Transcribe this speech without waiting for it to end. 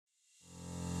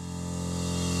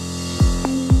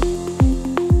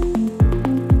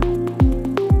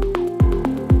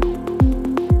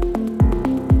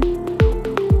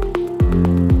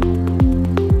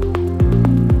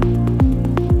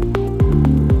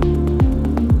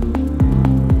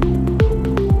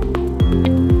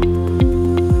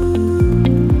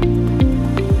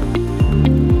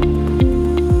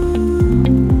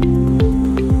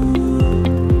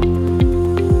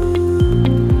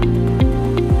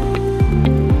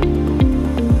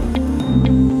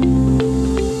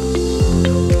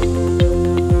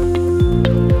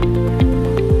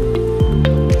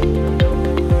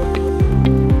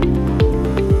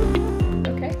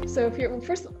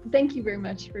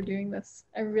much for doing this.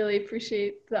 I really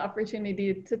appreciate the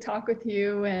opportunity to talk with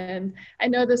you. And I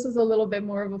know this is a little bit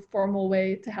more of a formal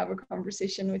way to have a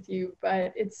conversation with you,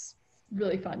 but it's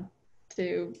really fun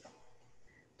to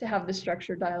have this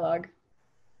structured dialogue.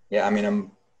 Yeah, I mean,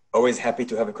 I'm always happy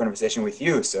to have a conversation with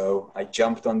you. So I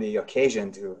jumped on the occasion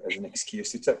as an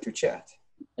excuse to chat.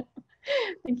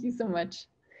 Thank you so much.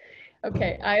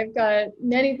 Okay, I've got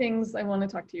many things I want to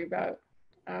talk to you about.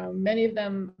 Many of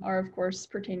them are, of course,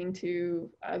 pertaining to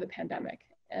the pandemic.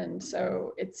 And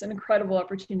so it's an incredible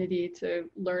opportunity to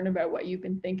learn about what you've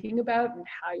been thinking about and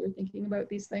how you're thinking about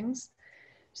these things.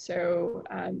 So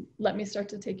let me start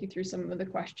to take you through some of the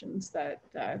questions that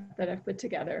I've put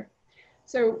together.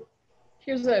 So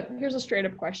here's a straight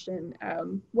up question.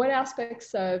 What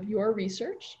aspects of your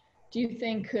research do you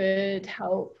think could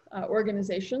help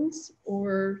organizations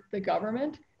or the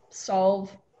government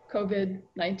solve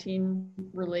COVID-19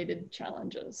 related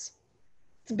challenges?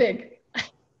 It's big.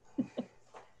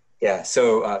 Yeah,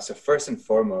 so first and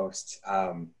foremost,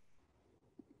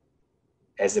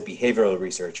 as a behavioral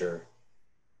researcher,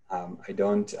 I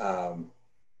don't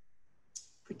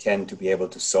pretend to be able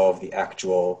to solve the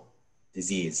actual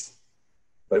disease.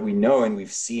 But we know and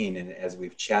we've seen, and as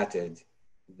we've chatted,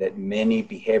 that many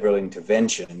behavioral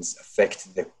interventions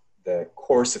affect the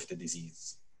course of the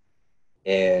disease.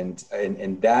 And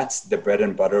that's the bread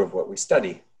and butter of what we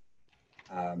study.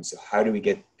 So how do we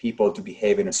get people to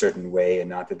behave in a certain way and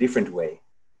not a different way?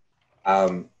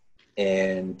 Over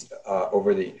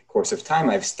the course of time,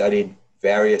 I've studied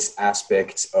various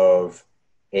aspects of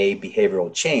A,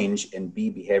 behavioral change, and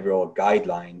B, behavioral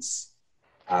guidelines,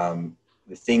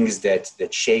 the things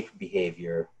that shape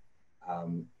behavior,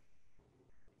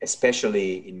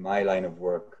 especially in my line of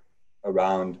work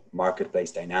around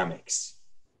marketplace dynamics.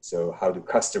 So how do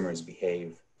customers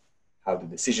behave? How do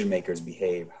decision makers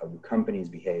behave? How do companies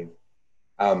behave?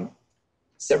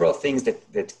 Several things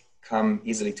that come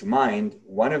easily to mind.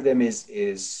 One of them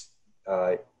is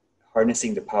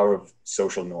harnessing the power of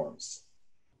social norms.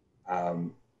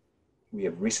 We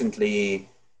have recently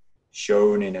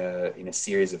shown in a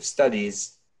series of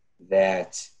studies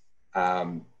that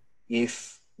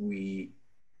if we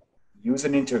use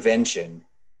an intervention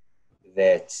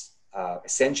that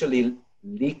essentially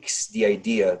leaks the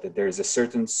idea that there is a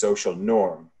certain social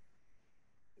norm,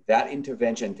 that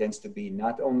intervention tends to be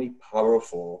not only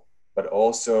powerful, but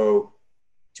also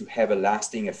to have a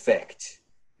lasting effect,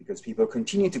 because people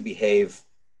continue to behave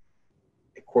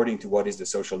according to what is the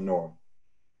social norm.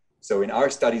 So in our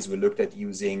studies, we looked at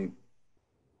using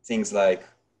things like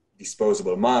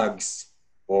disposable mugs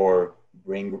or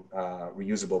bring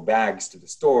reusable bags to the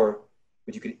store.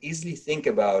 But you could easily think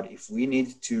about if we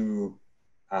need to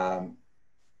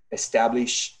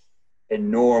establish a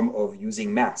norm of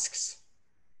using masks.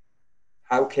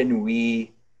 How can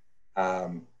we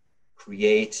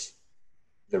create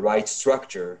the right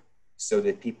structure so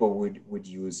that people would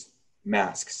use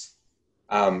masks?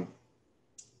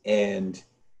 And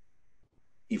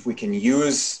if we can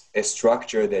use a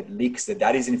structure that leaks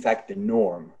that is in fact the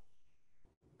norm,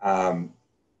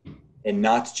 and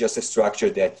not just a structure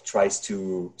that tries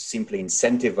to simply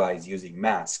incentivize using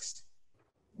masks,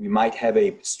 we might have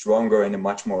a stronger and a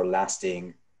much more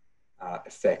lasting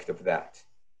effect of that.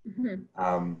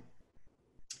 Mm-hmm.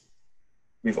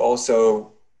 We've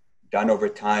also done over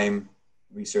time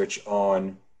research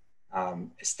on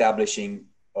establishing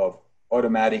of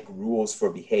automatic rules for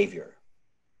behavior.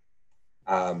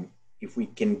 If we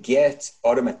can get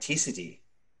automaticity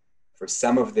for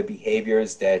some of the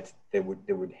behaviors that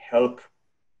would help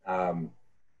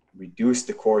reduce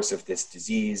the course of this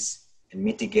disease and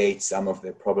mitigate some of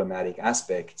the problematic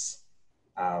aspects,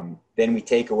 then we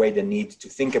take away the need to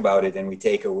think about it, and we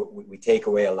take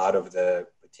away a lot of the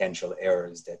potential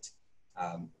errors that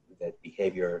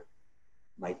behavior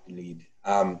might lead.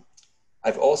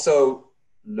 I've also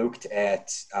looked at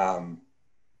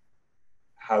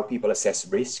how people assess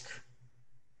risk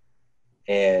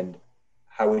and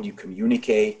how would you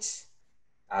communicate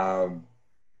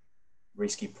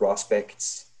risky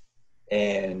prospects.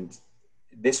 And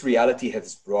this reality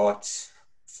has brought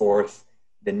forth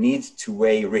the need to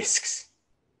weigh risks,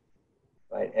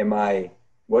 right?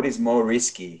 What is more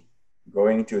risky,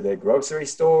 going to the grocery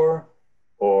store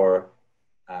or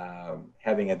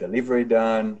having a delivery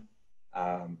done?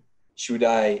 Should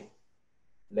I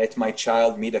let my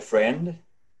child meet a friend?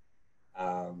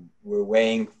 We're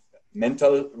weighing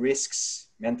mental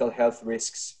health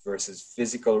risks versus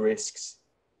physical risks.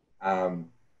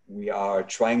 We are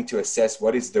trying to assess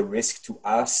what is the risk to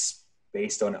us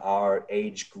based on our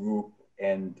age group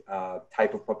and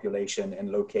type of population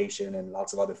and location and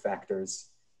lots of other factors.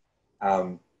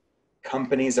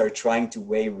 companies are trying to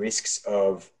weigh risks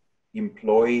of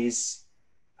employees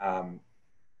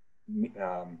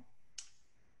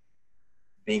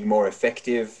being more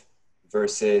effective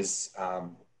versus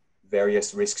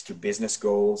various risks to business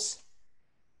goals.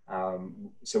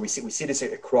 So we see this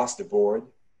across the board,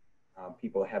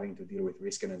 people having to deal with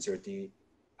risk and uncertainty,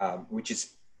 which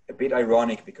is a bit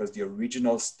ironic because some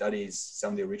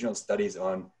of the original studies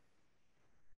on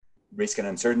risk and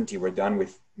uncertainty were done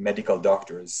with medical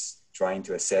doctors trying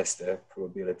to assess the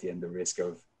probability and the risk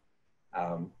of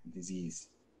disease.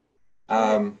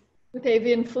 With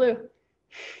avian flu.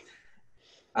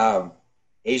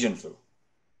 Asian flu.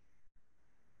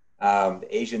 The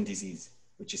Asian disease,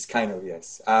 which is kind of,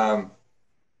 yes,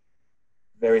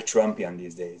 very Trumpian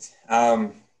these days.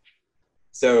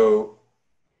 So,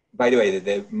 by the way,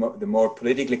 the more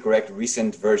politically correct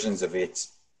recent versions of it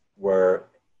were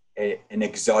an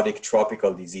exotic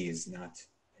tropical disease, not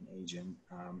an Asian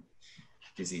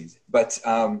disease. But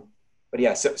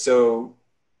yeah, so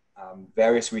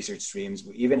various research streams.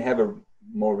 We even have a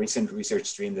more recent research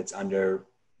stream that's under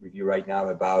review right now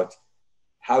about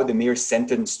how the mere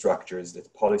sentence structures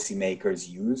that policymakers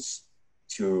use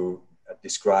to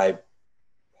describe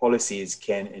policies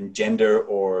can engender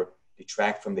or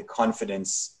detract from the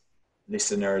confidence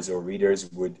listeners or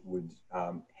readers would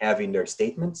have in their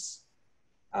statements.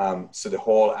 So the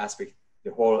whole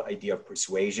idea of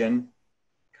persuasion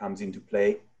comes into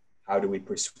play. How do we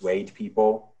persuade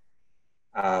people?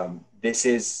 This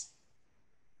is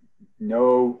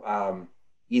no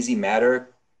easy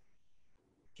matter,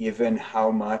 given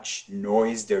how much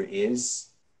noise there is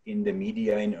in the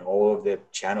media and all of the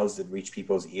channels that reach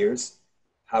people's ears.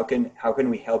 How can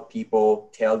we help people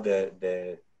tell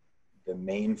the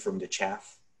main from the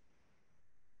chaff?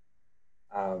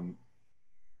 Trying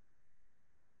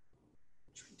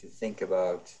to think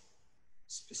about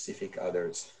specific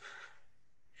others.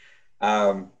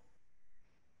 I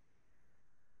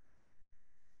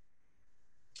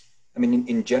mean,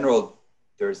 in general,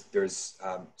 there's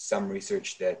some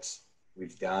research that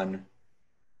we've done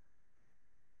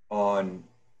on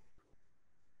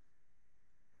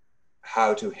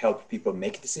how to help people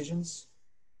make decisions.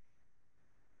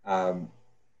 And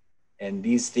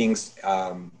these things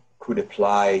could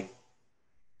apply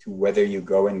to whether you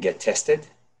go and get tested.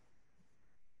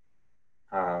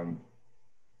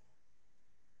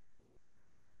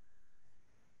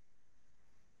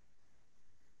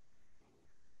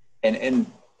 And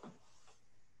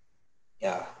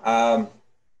yeah,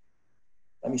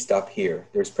 let me stop here.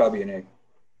 There's probably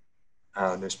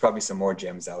some more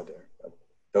gems out there, but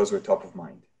those were top of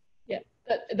mind. Yeah,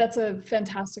 that's a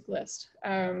fantastic list.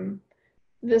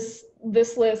 This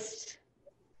list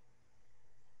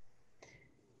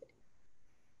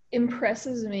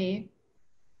impresses me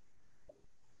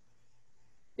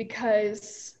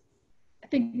because I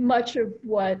think much of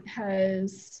what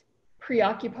has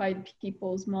preoccupied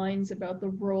people's minds about the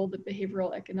role that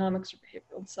behavioral economics or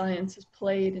behavioral science has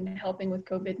played in helping with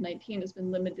COVID-19 has been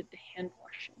limited to hand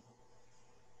washing,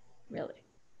 really.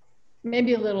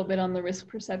 Maybe a little bit on the risk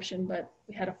perception, but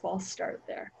we had a false start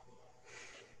there.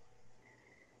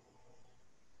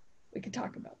 We could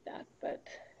talk about that, but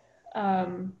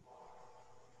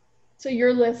so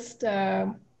your list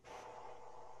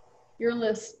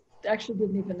actually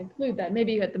didn't even include that.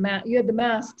 Maybe you had the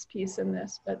masks piece in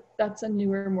this, but that's a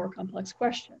newer, more complex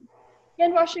question.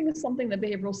 Hand washing is something that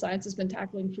behavioral science has been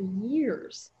tackling for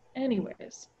years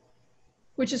anyways,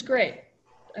 which is great.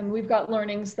 And we've got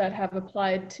learnings that have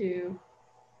applied to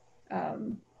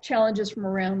challenges from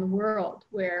around the world,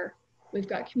 where we've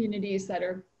got communities that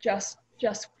are just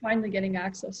finally getting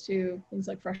access to things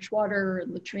like fresh water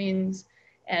and latrines,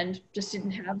 and just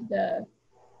didn't have the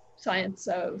science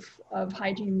of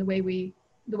hygiene the way we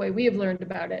have learned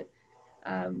about it.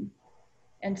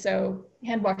 And so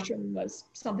hand washing was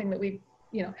something that we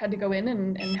had to go in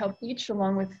and help teach,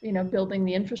 along with building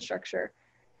the infrastructure.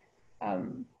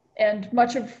 And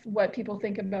much of what people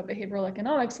think about behavioral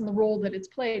economics and the role that it's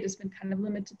played has been kind of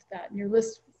limited to that. And your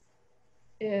list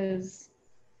is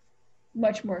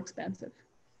much more expansive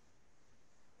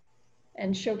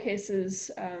and showcases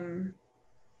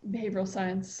behavioral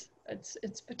science,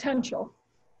 its potential,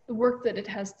 the work that it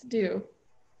has to do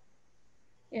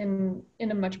in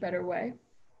a much better way.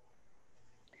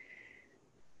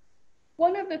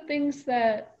 One of the things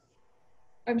that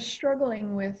I'm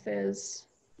struggling with is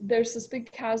there's this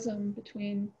big chasm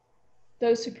between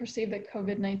those who perceive that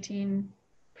COVID-19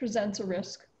 presents a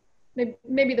risk.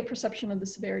 Maybe the perception of the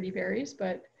severity varies,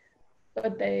 but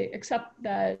they accept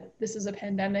that this is a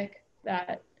pandemic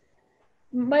that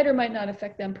might or might not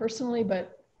affect them personally,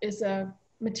 but is a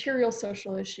material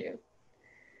social issue.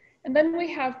 And then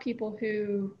we have people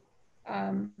who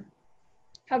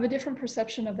have a different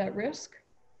perception of that risk,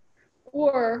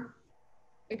 or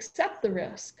accept the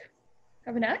risk,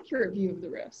 have an accurate view of the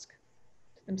risk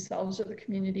to themselves or the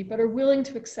community, but are willing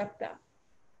to accept that.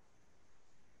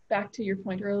 Back to your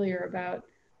point earlier about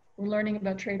we're learning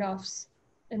about trade-offs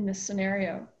in this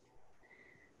scenario.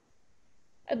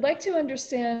 I'd like to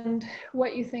understand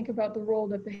what you think about the role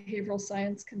that behavioral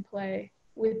science can play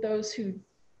with those who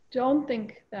don't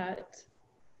think that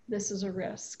this is a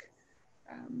risk.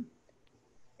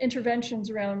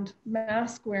 Interventions around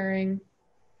mask wearing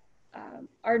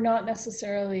are not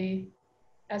necessarily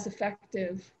as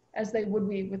effective as they would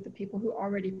be with the people who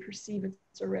already perceive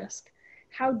it's a risk.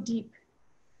 How deep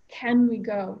can we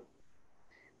go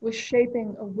with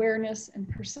shaping awareness and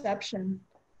perception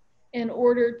in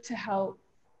order to help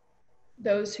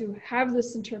those who have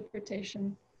this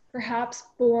interpretation, perhaps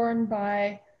born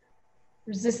by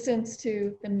resistance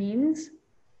to the means,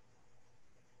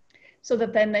 so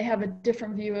that then they have a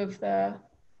different view of the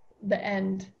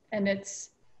end, and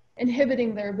it's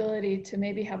inhibiting their ability to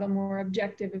maybe have a more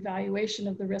objective evaluation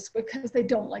of the risk because they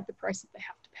don't like the price that they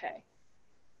have to pay.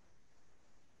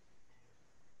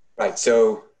 Right,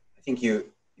 so I think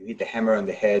you hit the hammer on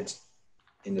the head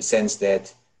in the sense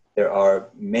that there are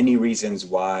many reasons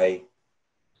why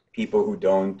people who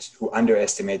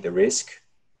underestimate the risk,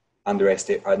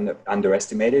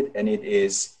 underestimate it, and it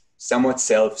is somewhat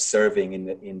self-serving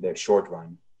in the short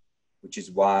run, which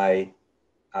is why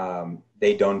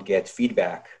they don't get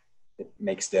feedback that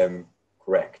makes them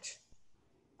correct.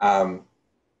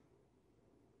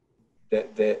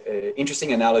 The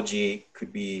interesting analogy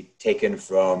could be taken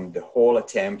from the whole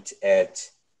attempt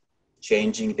at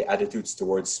changing the attitudes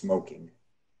towards smoking,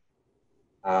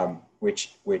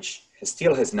 which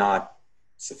still has not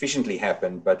sufficiently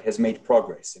happened, but has made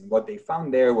progress. And what they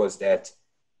found there was that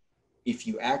if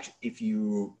you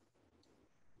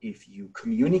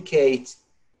communicate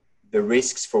the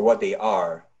risks for what they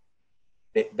are,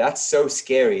 that's so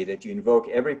scary that you invoke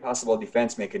every possible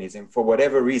defense mechanism for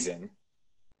whatever reason,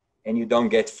 and you don't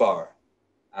get far.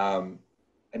 I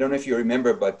don't know if you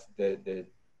remember, but the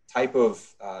type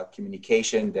of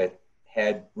communication that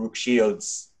had Brooke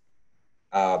Shields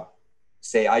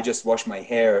say, I just wash my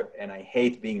hair and I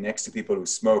hate being next to people who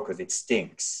smoke because it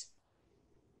stinks.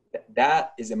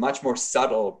 That is a much more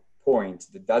subtle point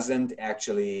that doesn't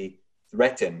actually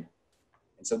threaten,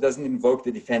 and so doesn't invoke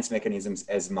the defense mechanisms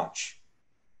as much.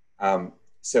 That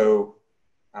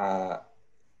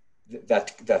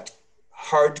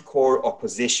hardcore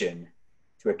opposition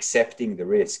to accepting the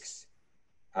risks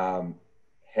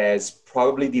has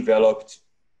probably developed,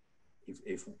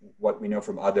 if what we know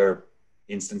from other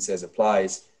instances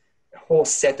applies, a whole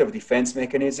set of defense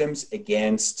mechanisms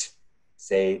against,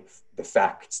 say, the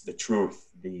facts, the truth,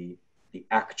 the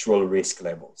actual risk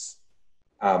levels.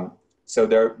 So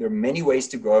there are many ways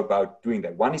to go about doing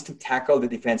that. One is to tackle the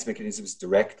defense mechanisms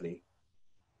directly.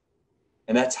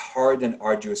 And that's hard and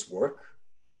arduous work.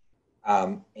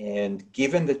 And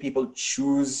given that people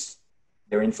choose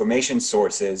their information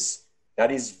sources, that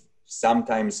is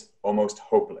sometimes almost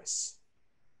hopeless.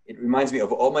 It reminds me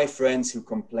of all my friends who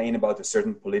complain about a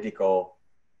certain political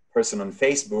person on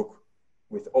Facebook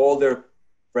with all their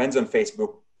friends on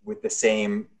Facebook with the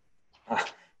same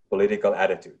political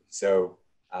attitude. So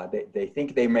they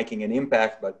think they're making an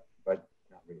impact, but not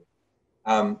really.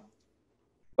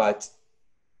 But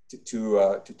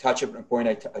to touch on a point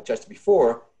I touched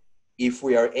before, if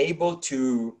we are able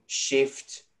to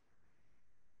shift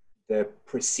the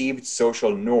perceived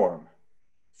social norm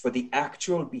for the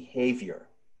actual behavior,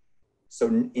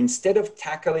 so instead of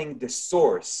tackling the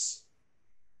source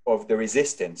of the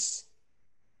resistance,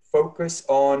 focus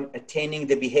on attaining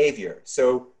the behavior.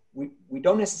 So we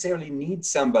don't necessarily need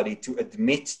somebody to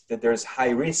admit that there's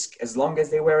high risk as long as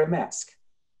they wear a mask.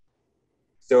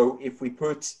 So if we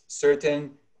put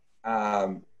certain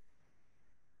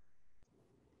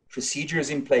procedures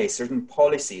in place, certain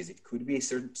policies, it could be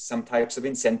some types of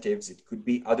incentives, it could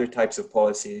be other types of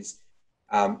policies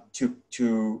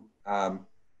to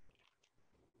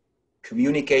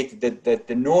communicate that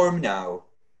the norm now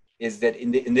is that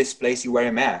in this place you wear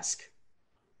a mask.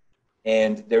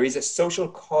 And there is a social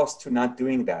cost to not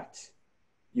doing that.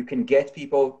 You can get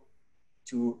people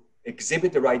to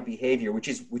exhibit the right behavior, which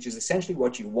is essentially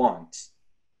what you want.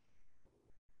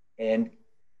 And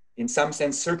in some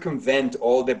sense, circumvent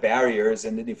all the barriers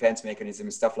and the defense mechanisms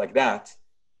and stuff like that,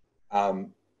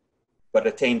 but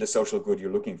attain the social good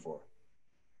you're looking for.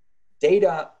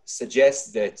 Data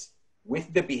suggests that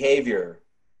with the behavior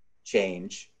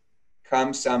change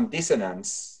comes some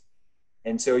dissonance.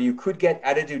 And so you could get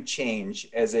attitude change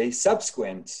as a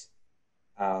subsequent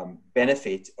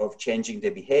benefit of changing the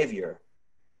behavior,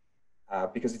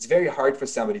 because it's very hard for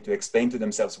somebody to explain to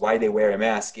themselves why they wear a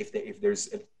mask if there's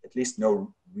at least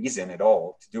no reason at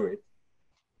all to do it.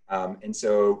 And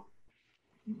so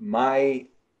my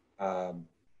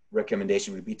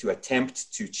recommendation would be to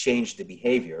attempt to change the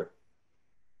behavior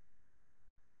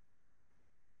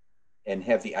and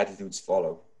have the attitudes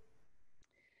follow.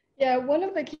 Yeah, one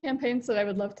of the campaigns that I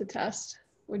would love to test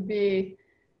would be,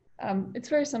 it's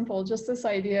very simple, just this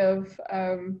idea of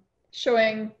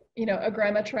showing, a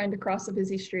grandma trying to cross a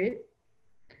busy street.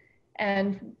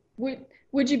 And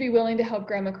would you be willing to help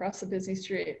grandma cross a busy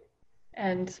street?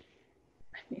 And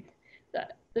I mean,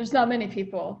 there's not many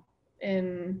people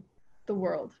in the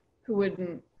world who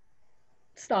wouldn't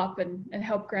stop and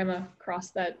help grandma cross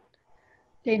that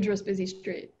dangerous busy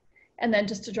street. And then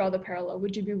just to draw the parallel,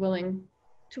 would you be willing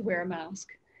to wear a mask?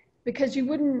 Because you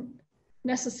wouldn't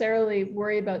necessarily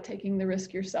worry about taking the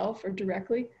risk yourself or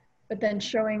directly, but then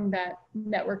showing that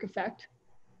network effect.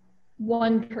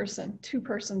 One person, two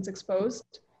persons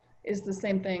exposed is the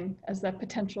same thing as that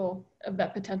potential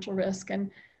risk.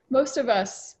 And most of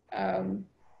us,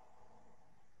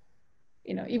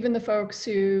 even the folks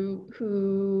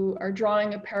who are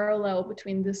drawing a parallel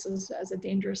between this as a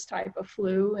dangerous type of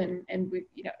flu and we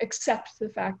accept the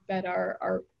fact that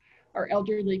our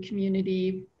elderly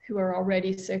community who are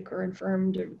already sick or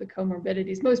infirmed or the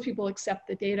comorbidities, most people accept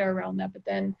the data around that, but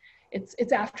then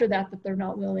it's after that they're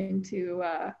not willing to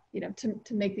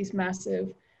make these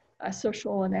massive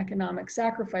social and economic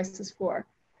sacrifices for.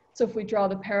 So if we draw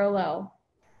the parallel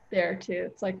there too,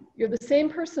 it's like you're the same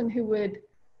person who would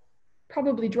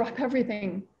probably drop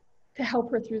everything to help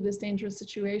her through this dangerous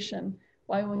situation.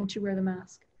 Why wouldn't you wear the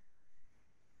mask?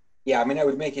 Yeah, I mean, I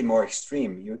would make it more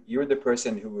extreme. You're the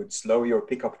person who would slow your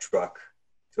pickup truck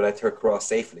to let her cross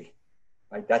safely.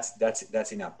 Like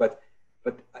that's enough. But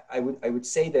I would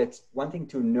say that one thing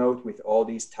to note with all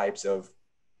these types of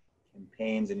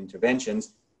campaigns and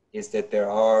interventions is that there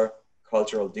are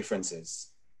cultural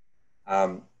differences.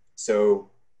 So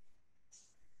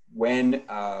when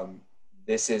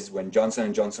when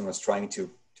Johnson & Johnson was trying to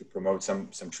promote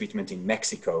some treatment in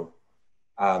Mexico,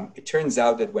 it turns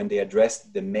out that when they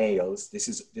addressed the males,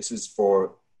 this is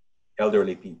for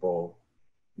elderly people,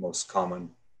 most common.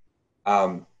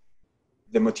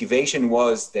 The motivation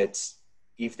was that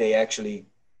if they actually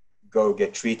go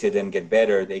get treated and get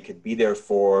better, they could be there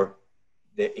for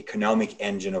the economic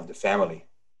engine of the family.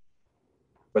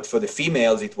 But for the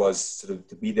females, it was sort of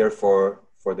to be there for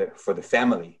the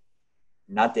family,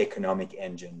 not the economic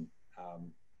engine.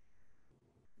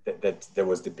 That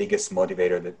was the biggest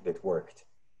motivator that worked.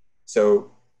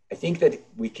 So I think that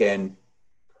we can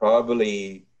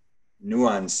probably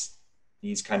nuance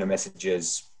these kind of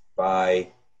messages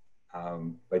by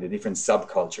the different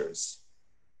subcultures.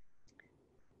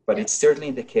 But it's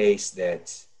certainly the case that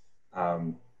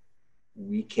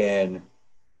we can,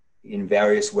 in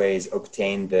various ways,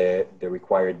 obtain the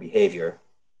required behavior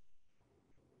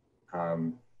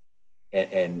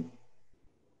and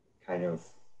kind of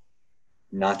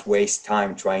not waste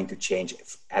time trying to change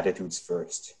attitudes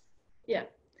first. Yeah.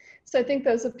 So I think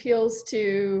those appeals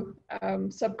to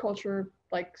subculture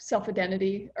like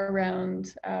self-identity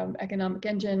around economic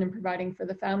engine and providing for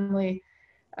the family.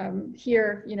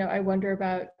 Here, I wonder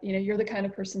about, you're the kind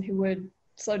of person who would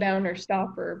slow down or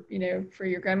stop or, for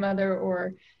your grandmother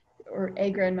or a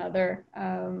grandmother.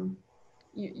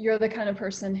 You're the kind of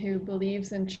person who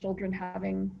believes in children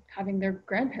having their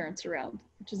grandparents around,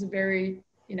 which is a very,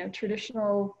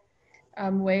 traditional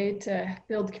way to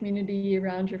build community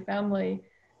around your family.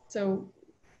 So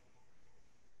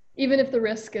even if the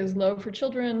risk is low for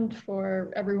children, for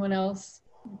everyone else,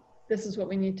 this is what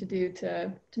we need to do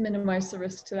to minimize the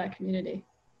risk to that community.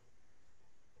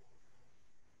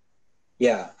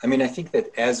 Yeah, I mean, I think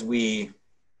that as we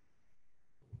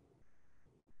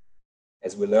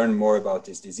learn more about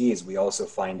this disease, we also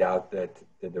find out that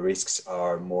the risks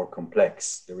are more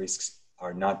complex. The risks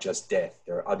are not just death.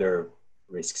 There are other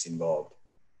risks involved.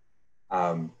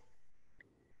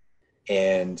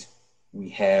 And we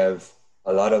have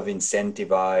a lot of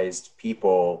incentivized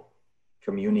people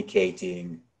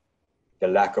communicating the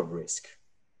lack of risk,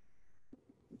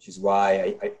 which is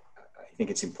why I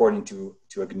think it's important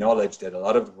to acknowledge that a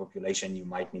lot of the population you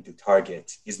might need to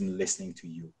target isn't listening to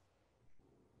you.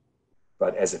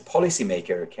 But as a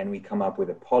policymaker, can we come up with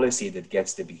a policy that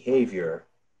gets the behavior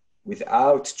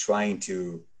without trying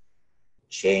to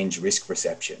change risk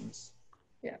perceptions?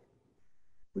 Yeah.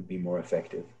 Would be more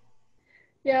effective.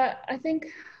 Yeah, I think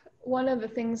one of the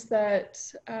things that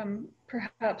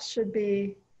perhaps should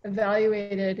be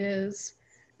evaluated is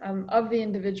of the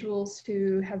individuals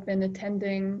who have been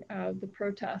attending the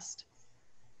protest,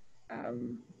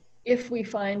 if we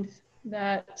find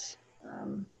that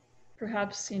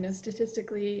perhaps,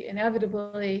 statistically,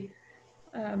 inevitably,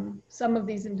 some of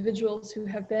these individuals who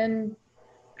have been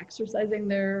exercising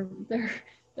their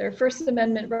First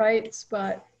Amendment rights,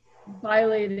 but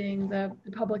violating the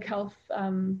public health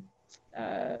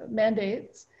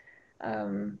mandates,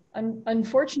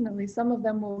 unfortunately, some of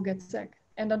them will get sick.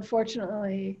 And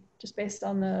unfortunately, just based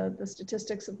on the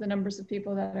statistics of the numbers of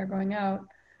people that are going out,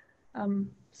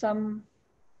 some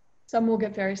will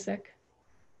get very sick,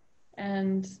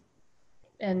 and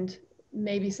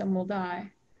maybe some will die.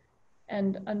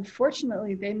 And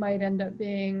unfortunately, they might end up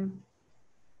being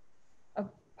a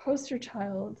poster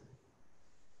child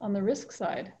on the risk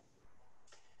side.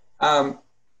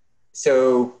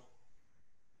 So,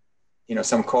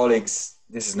 some colleagues,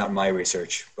 this is not my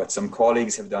research, but some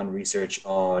colleagues have done research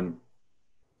on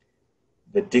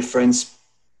the difference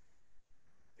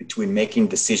between making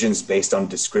decisions based on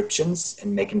descriptions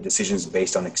and making decisions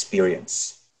based on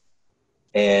experience.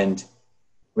 And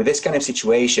with this kind of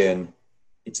situation,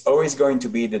 it's always going to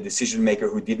be the decision maker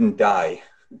who didn't die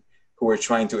who we're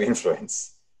trying to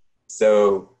influence.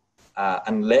 So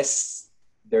unless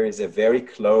there is a very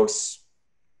close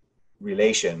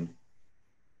relation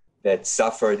that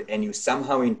suffered and you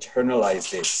somehow internalize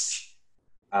this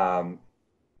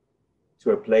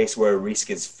to a place where risk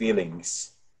is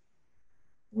feelings,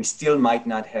 we still might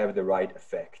not have the right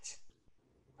effect.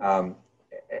 I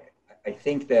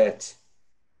think that,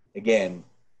 again,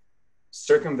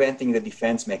 circumventing the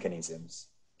defense mechanisms,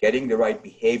 getting the right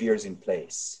behaviors in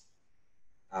place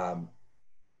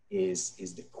is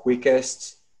the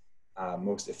quickest,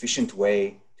 most efficient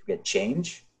way to get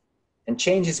change. And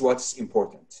change is what's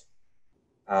important.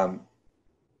 There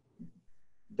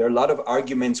are a lot of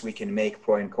arguments we can make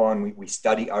pro and con. We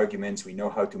study arguments, we know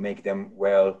how to make them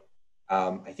well.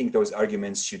 I think those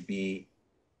arguments should be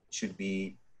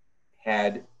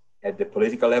had at the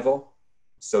political level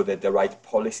so that the right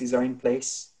policies are in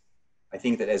place. I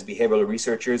think that as behavioral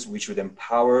researchers, we should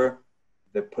empower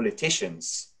the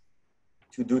politicians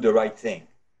to do the right thing.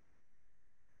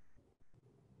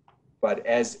 But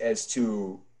as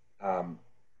to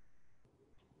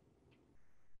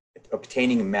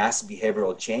obtaining mass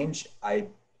behavioral change,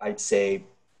 I'd say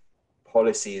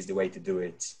policy is the way to do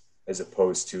it, as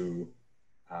opposed to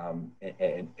a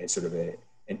sort of a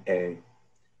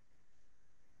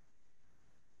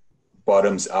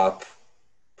bottoms-up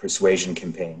persuasion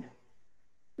campaign.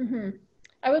 Mm-hmm.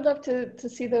 I would love to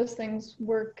see those things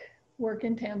work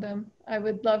in tandem. I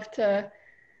would love a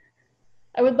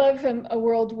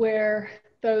world where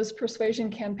those persuasion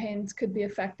campaigns could be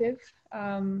effective,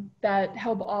 that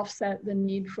help offset the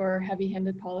need for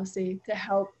heavy-handed policy, to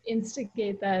help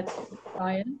instigate that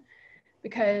buy-in,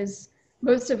 because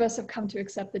most of us have come to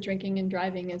accept that drinking and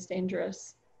driving is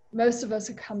dangerous. Most of us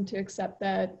have come to accept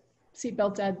that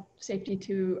seatbelts add safety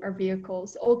to our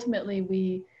vehicles. Ultimately,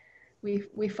 we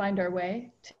find our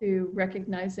way to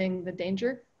recognizing the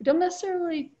danger. We don't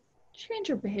necessarily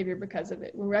change our behavior because of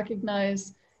it. We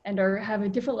recognize and are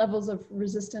having different levels of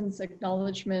resistance,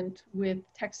 acknowledgement with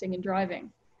texting and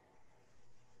driving.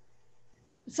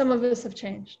 Some of us have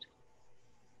changed.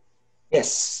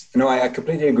 Yes, no, I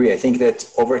completely agree. I think that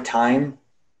over time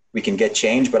we can get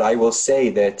change, but I will say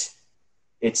that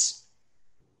it's,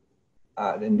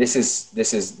 and this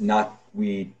is not,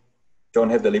 we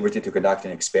don't have the liberty to conduct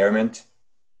an experiment,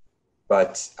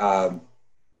 but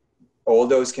all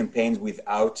those campaigns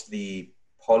without the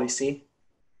policy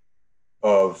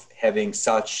of having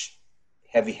such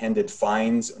heavy-handed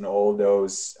fines on all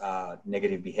those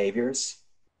negative behaviors,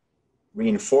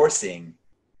 reinforcing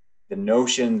the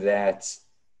notion that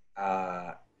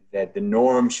that the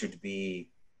norm should be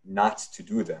not to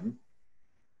do them.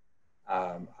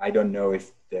 I don't know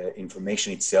if the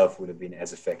information itself would have been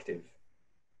as effective.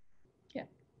 Yeah.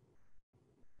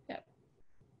 Yeah.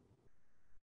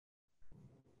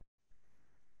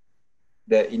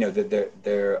 There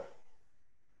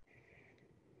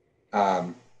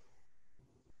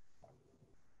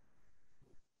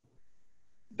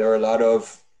are a lot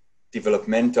of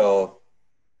developmental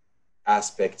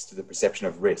aspects to the perception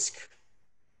of risk.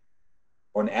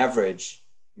 On average,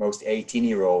 most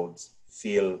 18-year-olds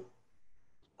feel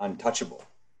untouchable,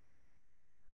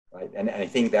 right? And I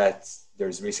think that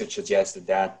there's research suggests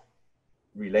that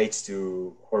relates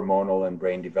to hormonal and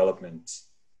brain development.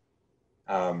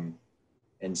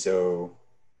 And so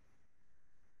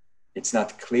it's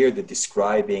not clear that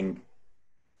describing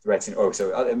threats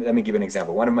let me give an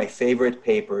example. One of my favorite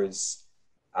papers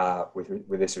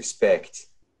with this respect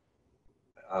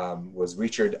was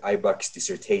Richard Ibach's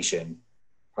dissertation,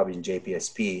 probably in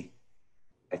JPSP.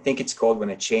 I think it's called When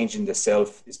a Change in the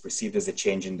Self is Perceived as a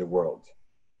Change in the World.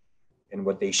 And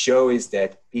what they show is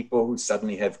that people who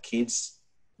suddenly have kids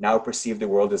now perceive the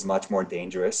world as much more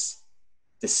dangerous,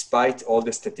 despite all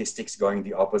the statistics going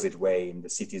the opposite way in the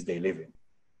cities they live in.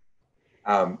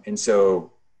 And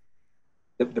so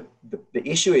the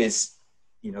issue is,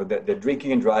 the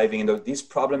drinking and driving, and these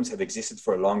problems have existed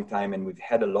for a long time, and we've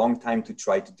had a long time to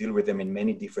try to deal with them in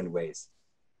many different ways.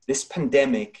 This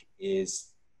pandemic is,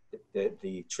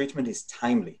 the treatment is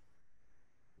timely.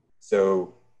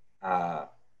 So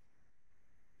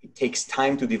it takes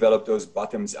time to develop those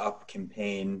bottoms-up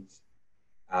campaigns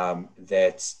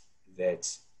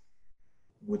that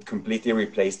would completely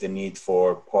replace the need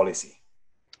for policy.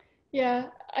 Yeah,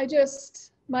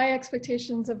 my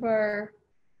expectations of our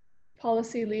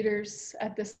policy leaders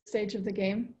at this stage of the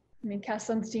game. I mean, Cass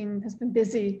Sunstein has been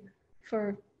busy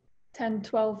for 10,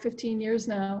 12, 15 years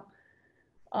now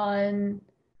on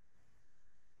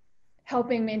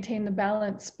helping maintain the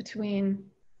balance between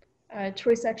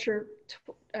choice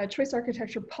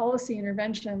architecture policy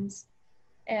interventions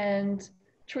and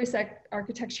choice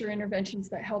architecture interventions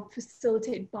that help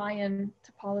facilitate buy-in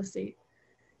to policy.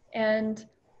 And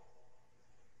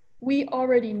we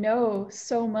already know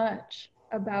so much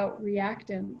about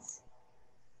reactants.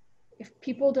 If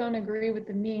people don't agree with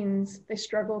the means, they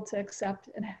struggle to accept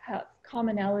and have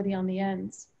commonality on the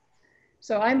ends.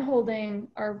 So I'm holding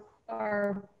our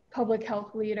public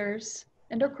health leaders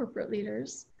and our corporate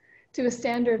leaders to a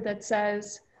standard that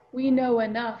says we know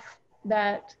enough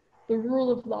that the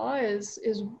rule of law is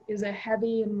a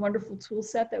heavy and wonderful tool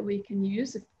set that we can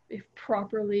use if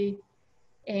properly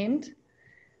aimed.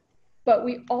 But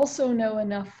we also know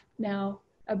enough now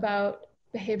about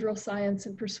behavioral science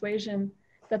and persuasion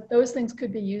that those things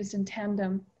could be used in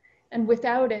tandem. And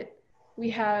without it, we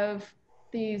have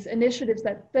these initiatives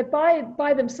that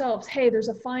by themselves, hey, there's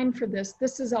a fine for this.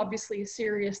 This is obviously a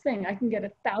serious thing. I can get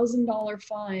 $1,000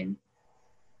 fine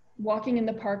walking in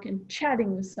the park and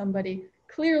chatting with somebody.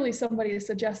 Clearly somebody is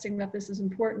suggesting that this is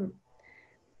important.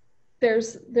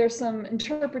 There's some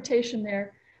interpretation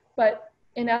there, but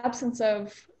in absence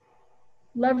of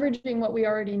leveraging what we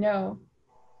already know,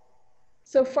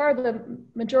 so far the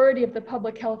majority of the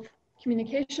public health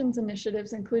communications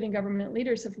initiatives, including government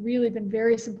leaders, have really been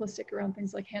very simplistic around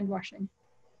things like hand washing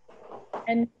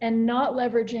and not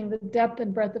leveraging the depth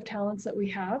and breadth of talents that we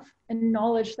have and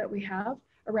knowledge that we have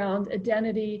around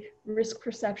identity, risk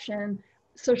perception,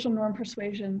 social norm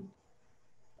persuasion.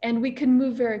 And we can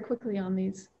move very quickly on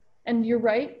these. And you're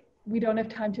right, we don't have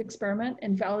time to experiment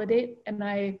and validate. And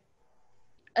I,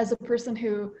 as a person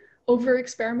who over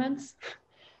experiments,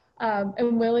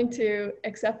 am willing to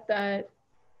accept that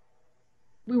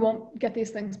we won't get these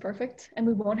things perfect and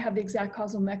we won't have the exact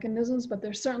causal mechanisms, but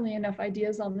there's certainly enough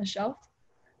ideas on the shelf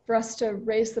for us to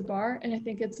raise the bar. And I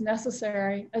think it's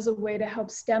necessary as a way to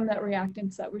help stem that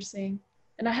reactance that we're seeing.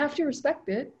 And I have to respect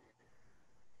it.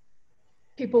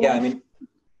 People. Yeah, I mean,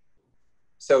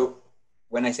 so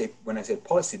when I say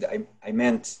policy, I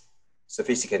meant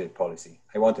sophisticated policy.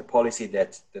 I want a policy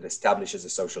that establishes a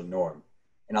social norm.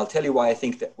 And I'll tell you why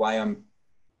I'm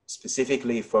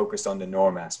specifically focused on the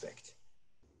norm aspect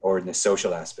or the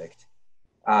social aspect.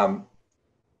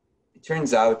 It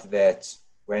turns out that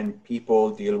when people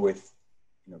deal with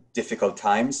difficult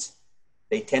times,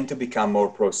 they tend to become more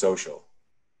pro-social.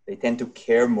 They tend to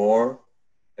care more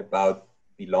about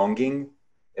belonging,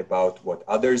 about what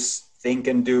others think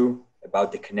and do,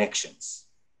 about the connections.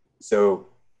 So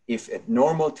if at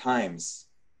normal times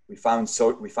we find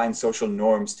social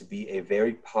norms to be a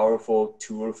very powerful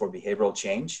tool for behavioral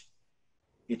change,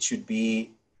 it should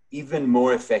be even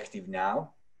more effective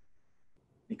now,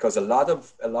 because a lot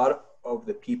of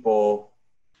the people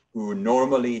who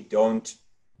normally don't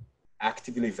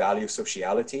actively value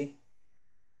sociality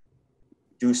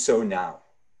do so now,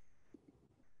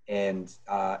 and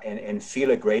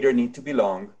feel a greater need to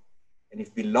belong. And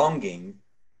if belonging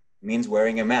means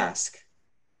wearing a mask,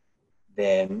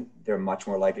 then they're much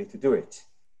more likely to do it.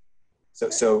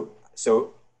 So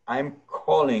I'm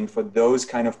calling for those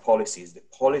kind of policies, the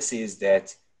policies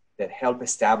that help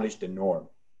establish the norm.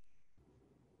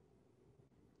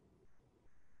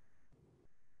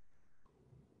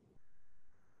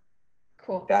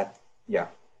 Cool. Yeah.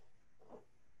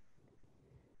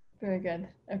 Very good.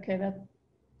 Okay,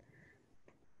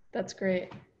 that's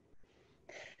great.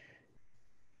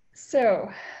 So,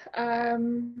 I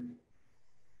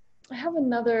have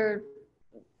another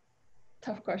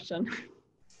tough question.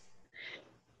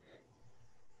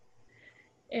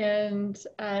 And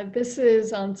this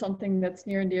is on something that's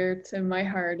near and dear to my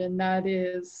heart, and that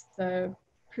is the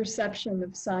perception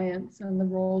of science and the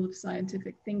role of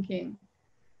scientific thinking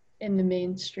in the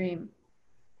mainstream.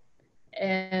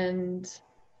 And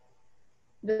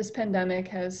this pandemic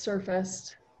has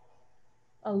surfaced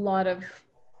a lot of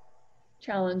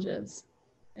challenges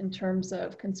in terms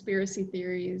of conspiracy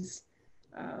theories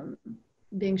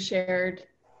being shared,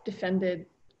 defended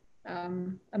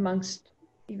amongst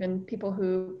even people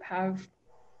who have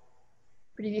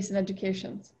pretty decent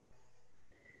educations.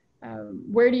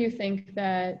 Where do you think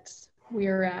that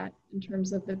we're at in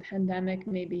terms of the pandemic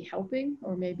maybe helping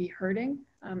or maybe hurting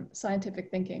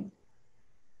scientific thinking?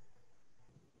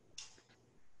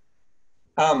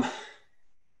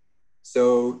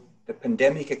 So the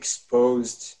pandemic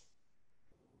exposed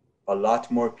a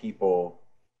lot more people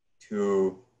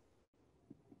to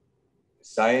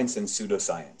science and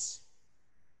pseudoscience.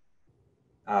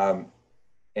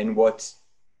 And what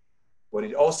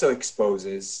it also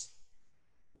exposes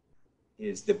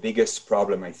is the biggest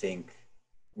problem I think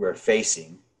we're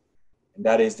facing, and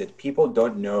that is that people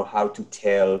don't know how to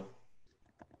tell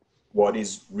what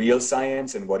is real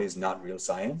science and what is not real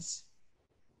science.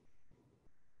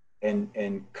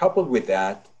 And coupled with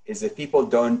that is that people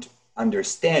don't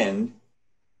understand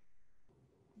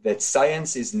that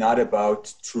science is not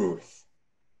about truth.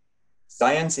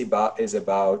 Science is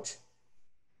about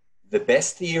the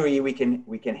best theory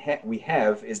we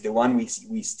have is the one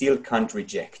we still can't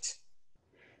reject.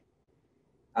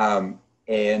 And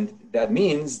that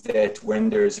means that when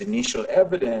there's initial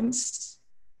evidence,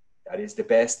 that is the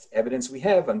best evidence we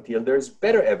have until there's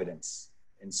better evidence.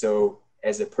 And so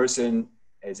as a person,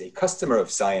 as a customer of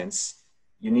science,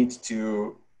 you need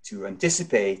to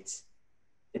anticipate.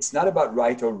 It's not about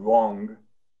right or wrong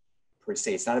per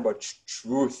se. It's not about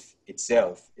truth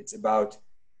itself. It's about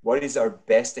what is our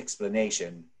best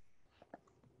explanation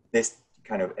this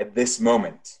kind of at this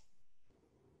moment.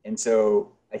 And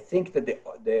so I think that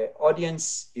the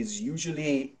audience is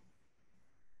usually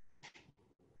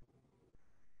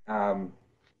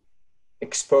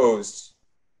exposed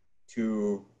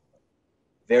to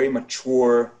very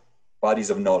mature bodies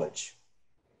of knowledge,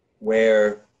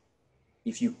 where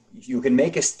if you can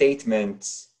make a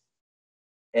statement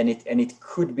and it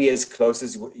could be as close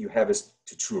as what you have as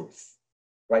to truth,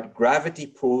 right? Gravity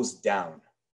pulls down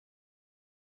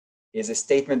is a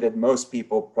statement that most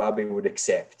people probably would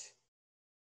accept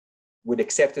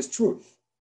as truth.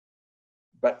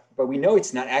 But we know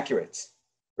it's not accurate.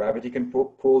 Gravity can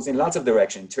pulls in lots of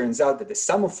directions. Turns out that the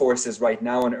sum of forces right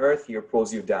now on Earth here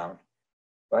pulls you down,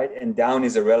 right? And down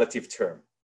is a relative term.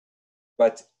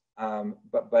 But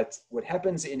what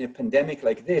happens in a pandemic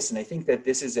like this, and I think that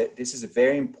this is a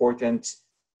very important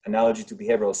analogy to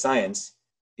behavioral science,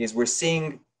 is we're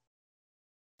seeing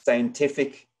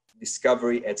scientific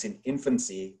discovery at its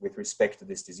infancy with respect to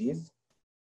this disease.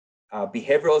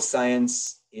 Behavioral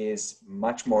science is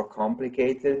much more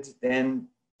complicated than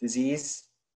disease.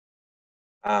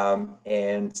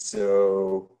 And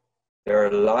so there are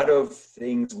a lot of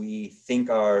things we think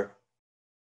are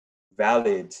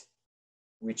valid,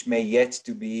 which may yet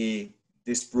to be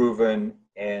disproven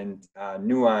and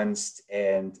nuanced,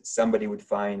 and somebody would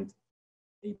find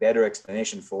a better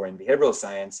explanation for in behavioral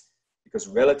science, because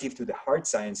relative to the hard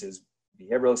sciences,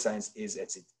 behavioral science is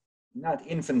at its, not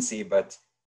infancy, but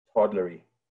toddlery.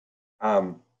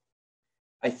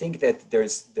 I think that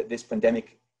this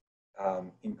pandemic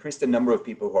increased the number of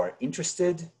people who are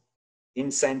interested in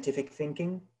scientific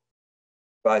thinking,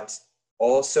 but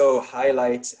also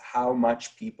highlights how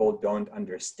much people don't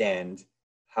understand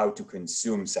how to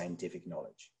consume scientific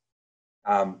knowledge.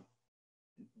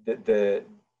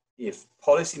 If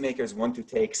policymakers want to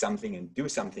take something and do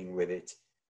something with it,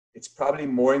 it's probably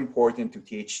more important to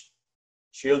teach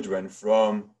children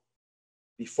from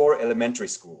before elementary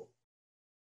school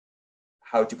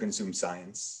how to consume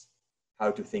science,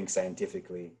 how to think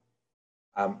scientifically,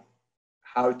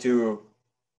 how to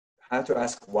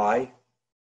ask why,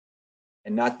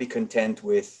 and not be content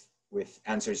with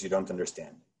answers you don't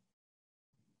understand.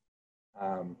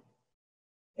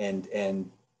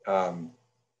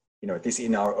 You know, this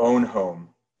in our own home,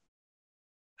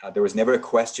 there was never a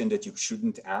question that you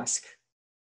shouldn't ask,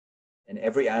 and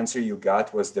every answer you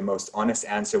got was the most honest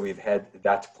answer we've had at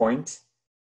that point.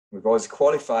 We've always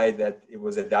qualified that it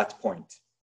was at that point.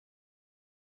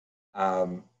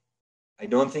 I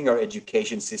don't think our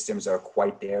education systems are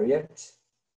quite there yet,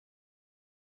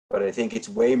 but I think it's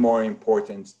way more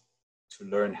important to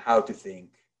learn how to think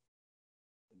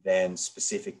than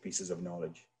specific pieces of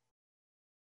knowledge.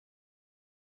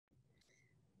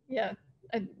 Yeah,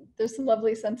 there's some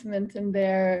lovely sentiment in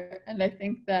there. And I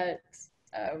think that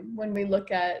when we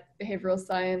look at behavioral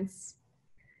science,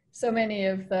 so many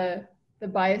of the the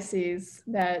biases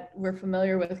that we're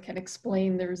familiar with can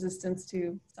explain the resistance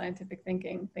to scientific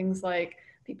thinking. Things like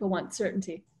people want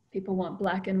certainty, people want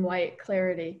black and white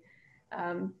clarity.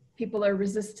 People are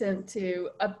resistant to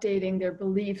updating their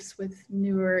beliefs with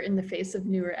in the face of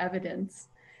newer evidence.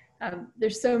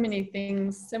 There's so many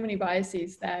things, so many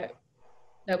biases that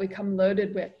we come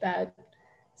loaded with that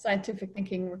scientific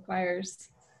thinking requires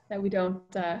that we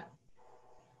don't, that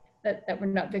we're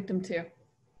not victim to.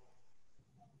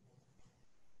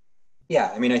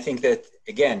 Yeah, I mean, I think that,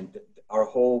 again, our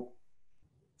whole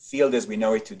field as we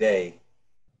know it today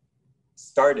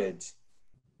started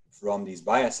from these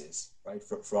biases, right?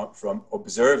 From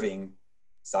observing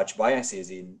such biases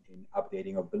in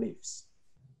updating of beliefs.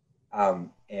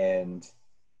 And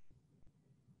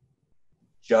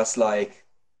just like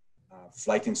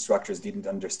flight instructors didn't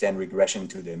understand regression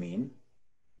to the mean,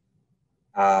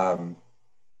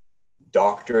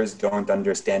 doctors don't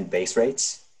understand base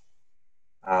rates.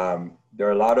 There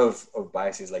are a lot of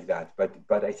biases like that,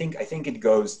 but I think it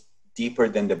goes deeper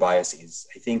than the biases.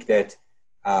 I think that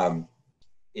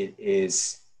it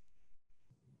is,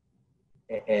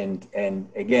 and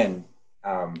again,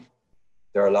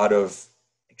 there are a lot of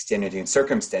extenuating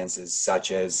circumstances,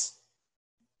 such as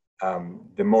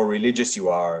the more religious you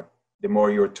are, the more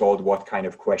you're told what kind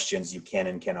of questions you can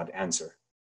and cannot answer.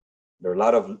 There are a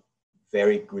lot of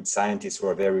very good scientists who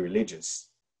are very religious,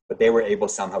 but they were able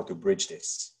somehow to bridge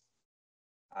this.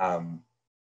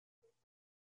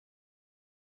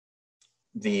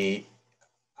 If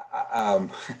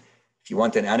you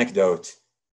want an anecdote,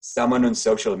 someone on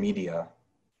social media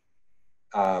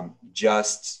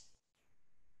just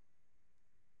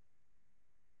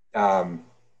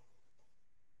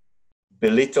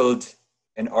belittled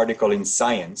an article in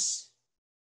Science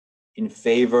in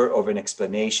favor of an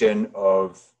explanation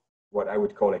of what I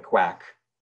would call a quack,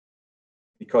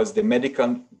 because the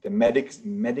medical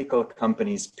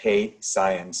companies pay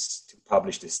Science to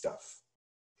publish this stuff.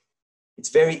 It's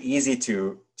very easy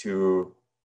to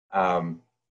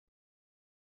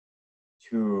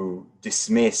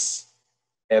dismiss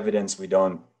evidence we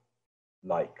don't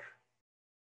like,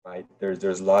 right?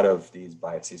 There's a lot of these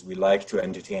biases. We like to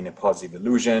entertain a positive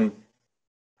illusion,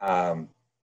 but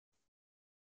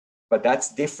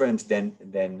that's different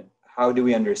than how do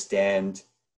we understand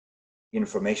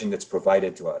information that's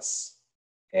provided to us,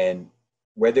 and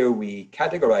whether we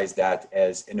categorize that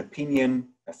as an opinion,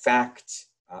 a fact,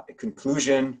 a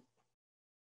conclusion,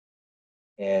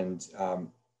 and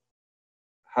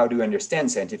how do we understand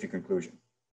scientific conclusion.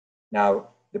 Now,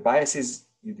 the biases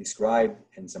you describe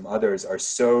and some others are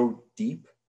so deep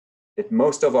that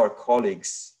most of our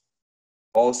colleagues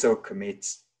also commit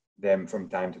them from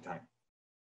time to time.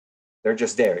 They're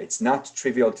just there. It's not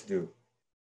trivial to do.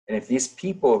 And if these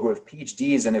people who have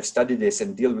PhDs and have studied this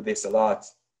and deal with this a lot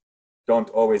don't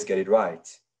always get it right,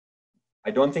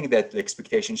 I don't think that the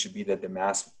expectation should be that the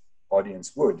mass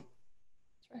audience would.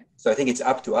 Right. So I think it's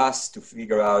up to us to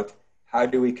figure out, how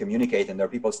do we communicate, and there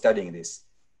are people studying this,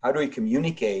 how do we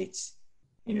communicate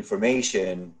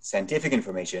information, scientific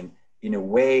information, in a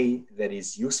way that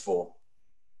is useful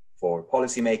for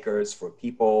policymakers, for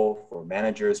people, for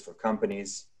managers, for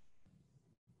companies.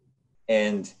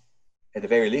 And at the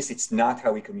very least, it's not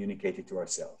how we communicate it to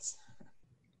ourselves.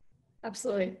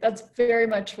 Absolutely. That's very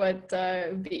much what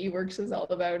BEworks is all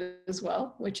about as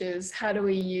well, which is how do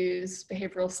we use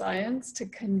behavioral science to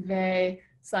convey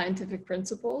scientific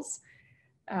principles,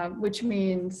 which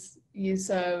means use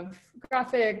of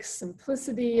graphics,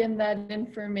 simplicity in that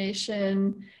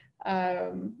information,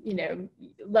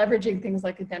 leveraging things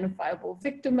like identifiable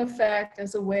victim effect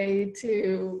as a way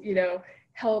to,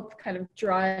 help kind of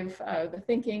drive the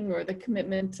thinking or the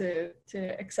commitment to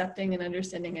accepting and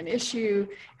understanding an issue,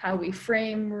 how we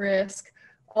frame risk.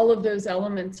 All of those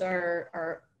elements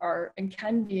are and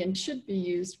can be and should be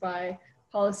used by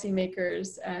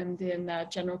policymakers and in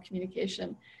general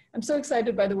communication. I'm so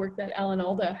excited by the work that Alan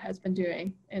Alda has been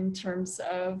doing in terms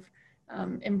of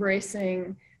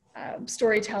embracing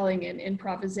storytelling and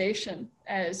improvisation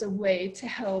as a way to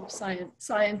help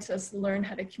scientists learn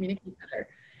how to communicate better.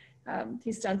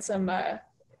 He's done some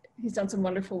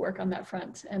wonderful work on that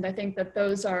front, and I think that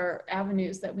those are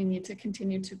avenues that we need to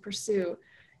continue to pursue.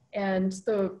 And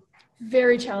the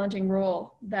very challenging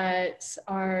role that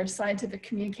our scientific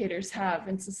communicators have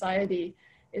in society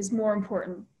is more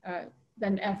important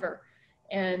than ever.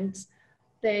 And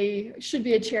they should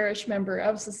be a cherished member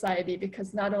of society,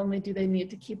 because not only do they need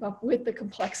to keep up with the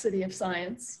complexity of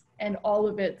science and all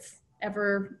of its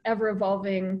ever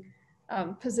evolving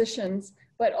positions,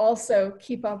 but also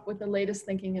keep up with the latest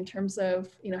thinking in terms of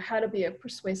how to be a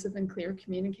persuasive and clear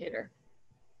communicator.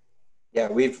 Yeah,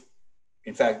 we've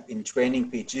in fact, in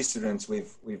training PhD students,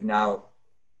 we've now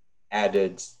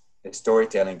added a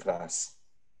storytelling class,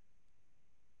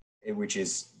 which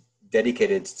is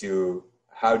dedicated to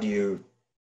how do you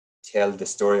tell the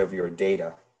story of your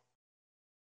data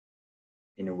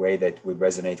in a way that would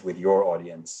resonate with your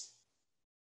audience.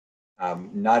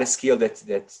 Not a skill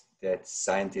that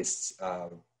scientists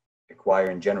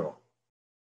acquire in general.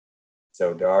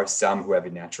 So there are some who have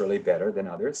it naturally better than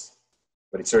others,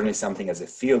 but it's certainly something as a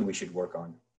field we should work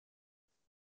on.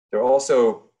 There are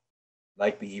also,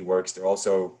 like BEworks, there are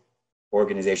also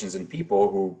organizations and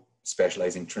people who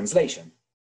specialize in translation.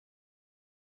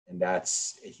 And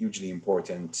that's a hugely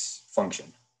important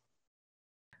function.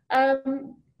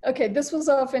 Okay, this was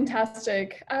all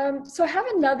fantastic. So I have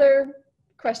another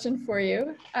question for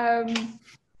you.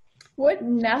 What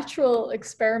natural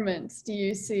experiments do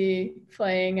you see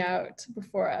playing out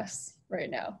before us right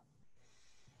now?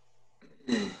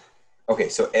 Okay,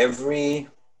 so every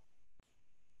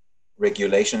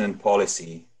regulation and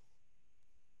policy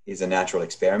is a natural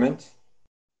experiment.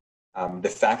 The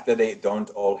fact that they don't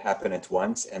all happen at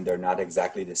once and they're not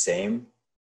exactly the same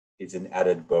is an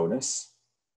added bonus.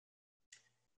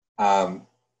 I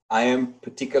am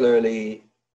particularly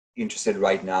interested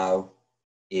right now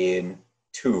in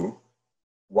two.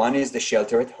 One is the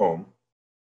shelter at home,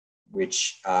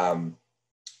 which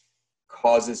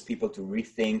causes people to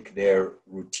rethink their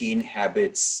routine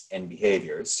habits and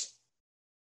behaviors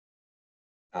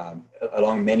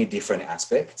along many different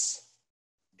aspects.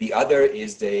 The other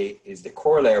is the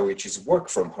corollary, which is work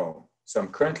from home. So I'm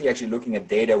currently actually looking at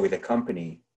data with a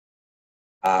company,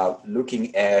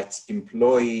 looking at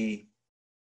employee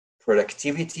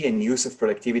productivity and use of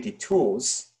productivity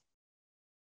tools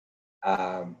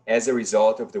as a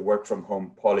result of the work from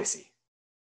home policy.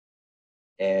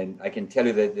 And I can tell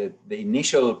you that the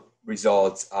initial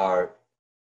results are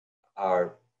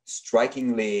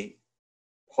strikingly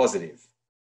positive.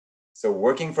 So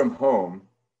working from home,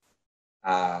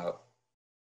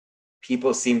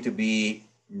 people seem to be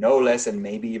no less and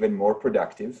maybe even more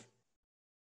productive.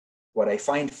 What I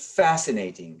find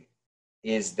fascinating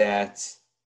is that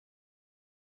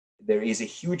there is a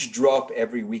huge drop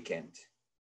every weekend.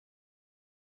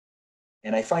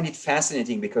 And I find it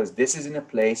fascinating because this is in a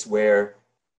place where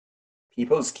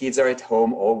people's kids are at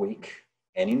home all week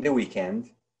and in the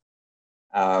weekend.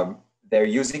 They're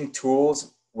using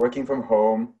tools working from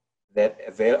home that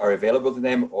are available to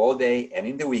them all day and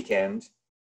in the weekend.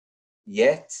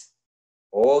 Yet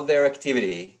all their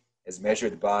activity is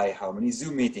measured by how many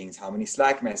Zoom meetings, how many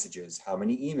Slack messages, how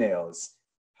many emails,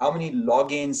 how many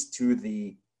logins to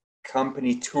the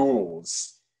company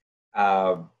tools,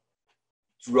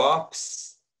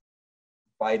 drops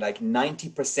by like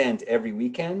 90% every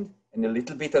weekend and a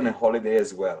little bit on a holiday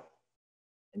as well.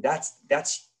 And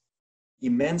that's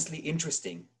immensely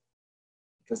interesting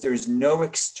because there is no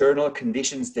external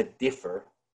conditions that differ.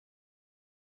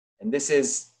 And this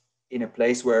is in a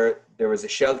place where there was a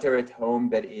shelter at home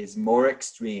that is more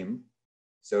extreme.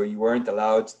 So you weren't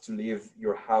allowed to leave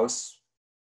your house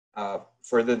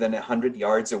further than 100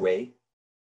 yards away.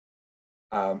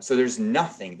 So there's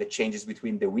nothing that changes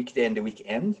between the weekday and the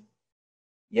weekend,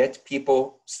 yet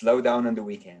people slow down on the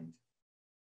weekend.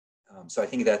 So I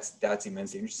think that's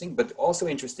immensely interesting, but also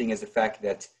interesting is the fact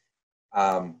that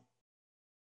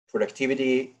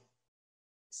productivity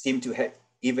seemed to have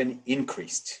even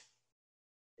increased.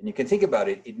 And you can think about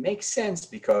it, it makes sense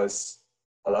because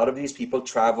a lot of these people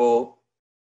travel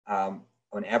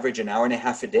on average an hour and a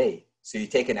half a day. So you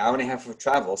take an hour and a half of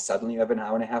travel, suddenly you have an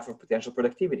hour and a half of potential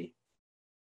productivity.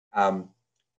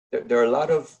 There are a lot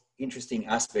of interesting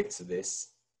aspects of this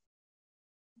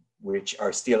which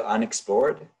are still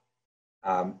unexplored,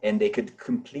 and they could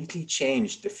completely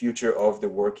change the future of the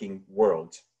working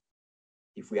world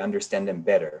if we understand them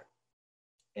better.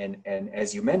 And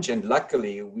as you mentioned,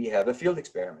 luckily we have a field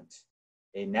experiment,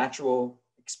 a natural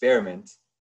experiment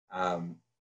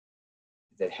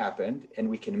that happened, and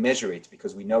we can measure it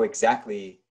because we know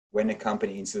exactly when a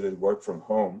company instituted work from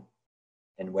home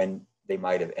and when they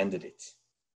might have ended it.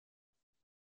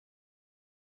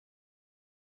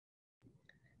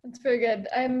 That's very good.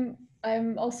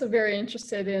 I'm also very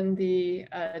interested in the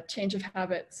change of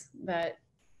habits that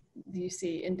you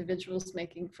see individuals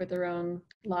making for their own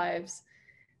lives.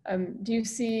 Do you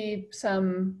see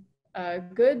some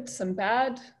good, some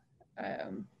bad?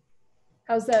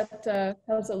 How's that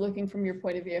looking from your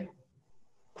point of view?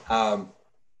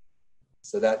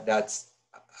 So that's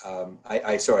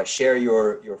I share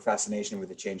your fascination with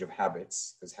the change of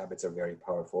habits because habits are very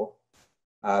powerful.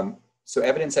 So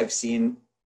evidence I've seen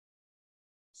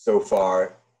so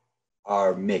far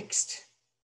are mixed.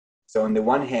 So on the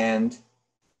one hand,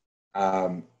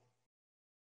 um,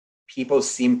 people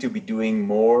seem to be doing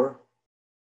more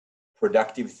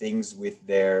productive things with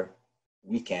their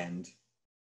weekend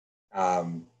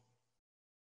um,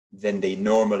 than they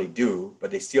normally do,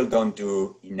 but they still don't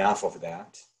do enough of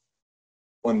that.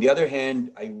 On the other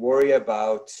hand, I worry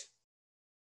about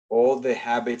all the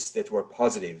habits that were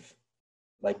positive,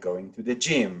 like going to the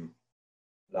gym,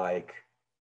 like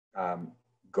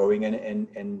going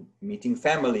and meeting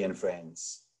family and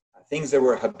friends, things that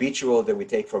were habitual that we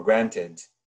take for granted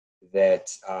that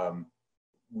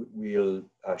will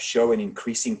show an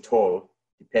increasing toll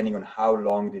depending on how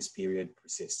long this period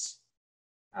persists.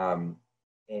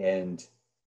 And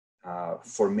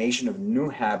formation of new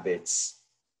habits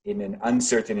in an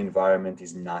uncertain environment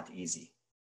is not easy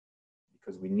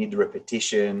because we need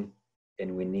repetition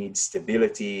and we need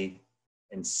stability.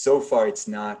 And so far, it's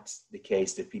not the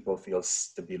case that people feel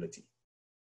stability.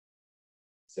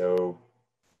 So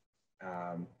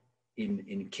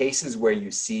in cases where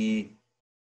you see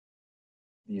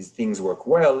these things work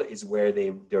well is where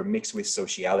they're mixed with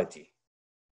sociality.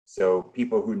 So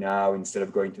people who now, instead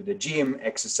of going to the gym,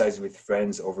 exercise with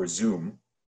friends over Zoom,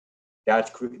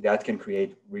 that can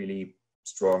create really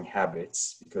strong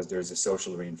habits because there's a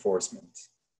social reinforcement.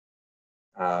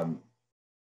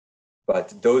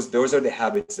 But those are the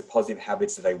habits, the positive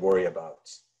habits that I worry about.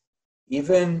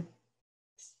 Even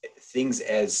things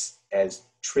as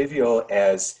trivial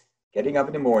as getting up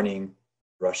in the morning,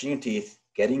 brushing your teeth,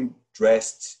 getting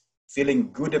dressed,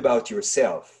 feeling good about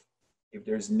yourself. If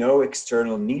there's no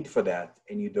external need for that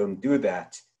and you don't do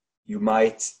that, you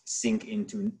might sink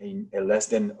into a less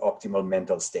than optimal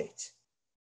mental state.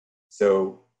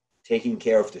 So taking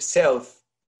care of the self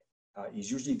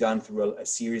is usually done through a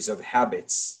series of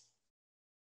habits.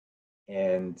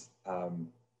 And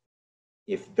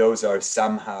if those are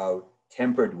somehow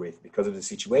tempered with because of the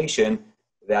situation,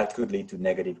 that could lead to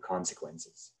negative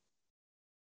consequences.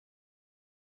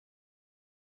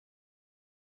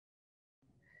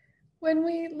 When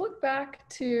we look back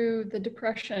to the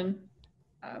Depression,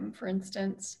 for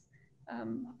instance,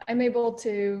 I'm able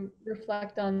to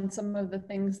reflect on some of the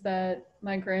things that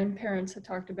my grandparents had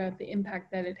talked about, the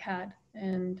impact that it had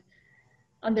and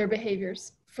on their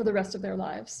behaviors for the rest of their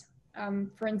lives.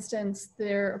 For instance,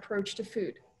 their approach to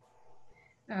food,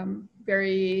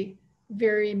 very,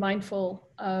 very mindful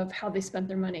of how they spent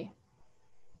their money,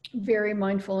 very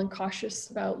mindful and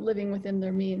cautious about living within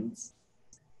their means,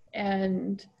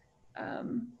 and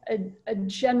a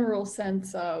general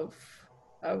sense of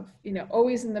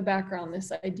always in the background,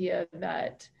 this idea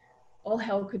that all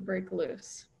hell could break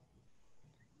loose,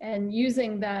 and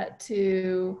using that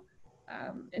to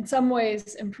in some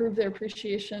ways improve their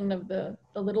appreciation of the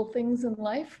little things in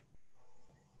life,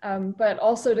 but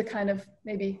also to kind of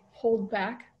maybe hold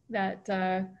back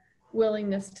that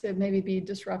willingness to maybe be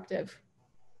disruptive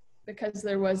because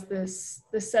there was this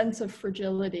sense of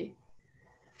fragility.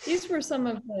 These were some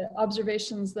of the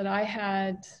observations that I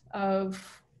had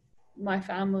of my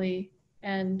family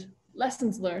and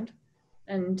lessons learned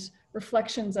and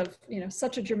reflections of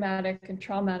such a dramatic and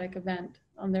traumatic event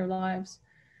on their lives.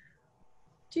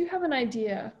 Do you have an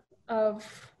idea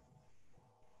of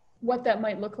what that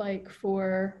might look like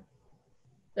for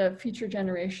the future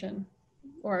generation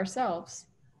or ourselves?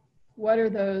 What are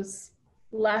those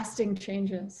lasting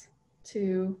changes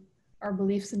to our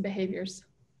beliefs and behaviors?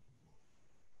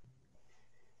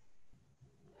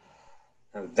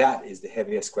 Now that is the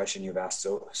heaviest question you've asked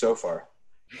so far.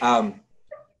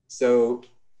 So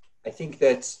I think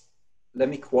that let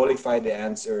me qualify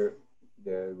the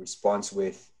response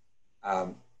with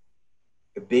a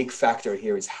big factor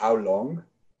here is how long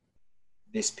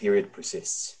this period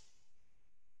persists.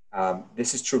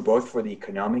 This is true both for the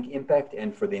economic impact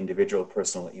and for the individual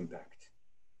personal impact.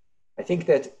 I think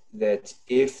that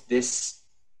if this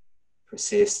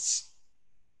persists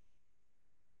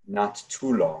not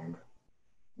too long,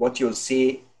 what you'll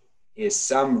see is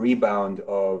some rebound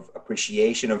of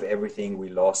appreciation of everything we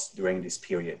lost during this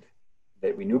period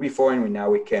that we knew before and now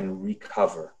we can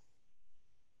recover.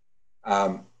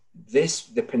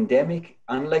 The pandemic,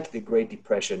 unlike the Great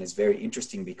Depression, is very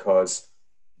interesting because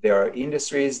there are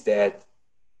industries that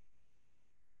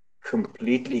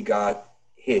completely got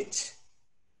hit,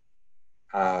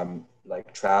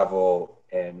 like travel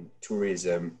and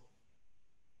tourism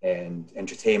and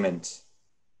entertainment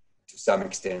to some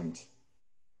extent.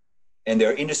 And there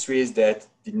are industries that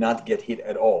did not get hit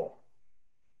at all.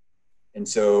 And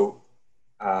so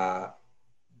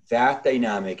that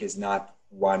dynamic is not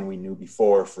one we knew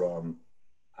before from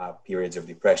periods of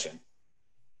depression.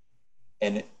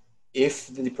 And if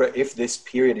this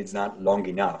period is not long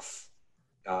enough,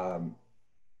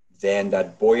 then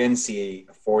that buoyancy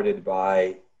afforded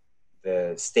by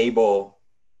the stable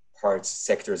parts,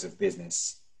 sectors of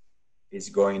business is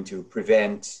going to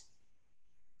prevent,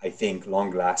 I think,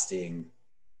 long-lasting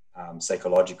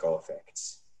psychological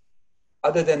effects.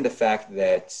 Other than the fact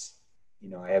that,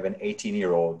 I have an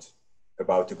 18-year-old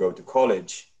about to go to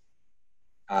college,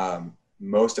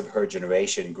 most of her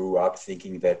generation grew up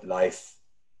thinking that life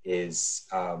is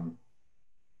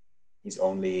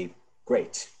only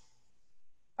great.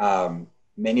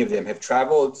 Many of them have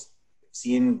traveled,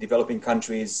 seen developing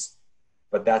countries,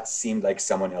 but that seemed like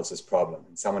someone else's problem,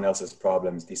 and someone else's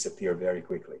problems disappear very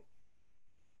quickly.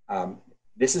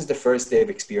 This is the first they've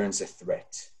experienced a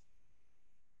threat.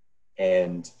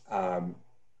 And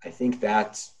I think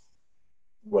that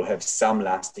will have some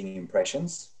lasting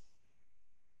impressions.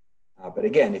 But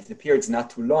again, if the period's not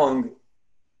too long,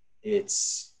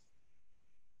 it's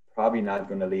probably not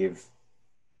going to leave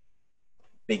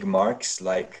big marks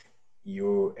like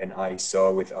you and I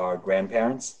saw with our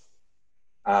grandparents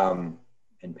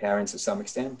and parents to some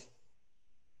extent.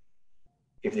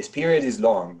 If this period is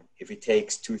long, if it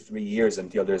takes 2-3 years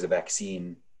until there's a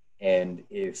vaccine, and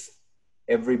if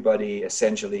everybody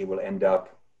essentially will end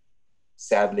up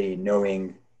sadly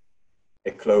knowing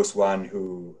a close one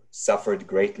who suffered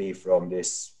greatly from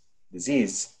this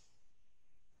disease,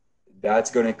 that's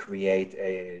going to create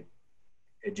a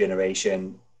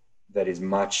generation that is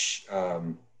much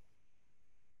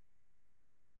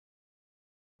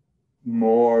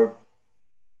more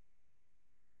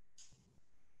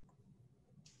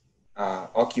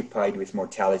occupied with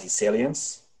mortality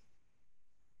salience.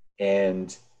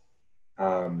 And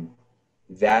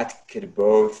that could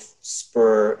both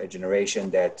spur a generation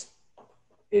that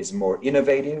is more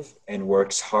innovative and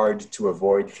works hard to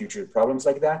avoid future problems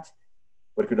like that,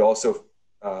 but could also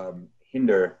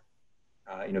hinder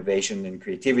innovation and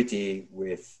creativity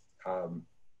with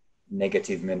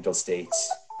negative mental states.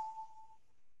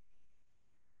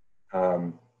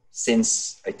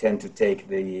 Since I tend to take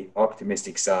the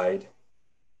optimistic side,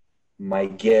 my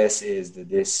guess is that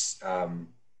this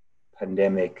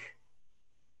pandemic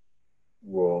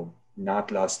will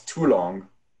not last too long,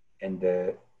 and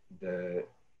the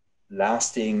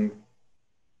lasting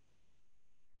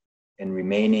and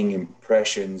remaining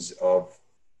impressions of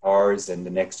ours and the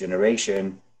next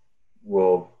generation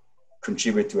will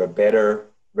contribute to a better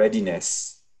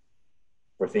readiness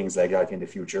for things like that in the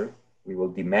future. We will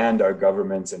demand our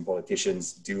governments and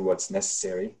politicians do what's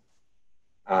necessary,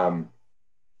 but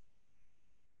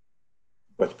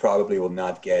probably will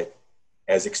not get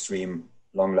as extreme,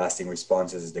 long-lasting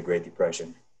responses as the Great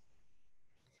Depression.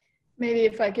 Maybe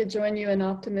if I could join you in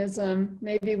optimism,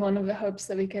 maybe one of the hopes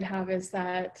that we could have is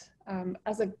that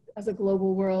as a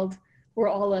global world, we're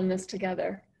all in this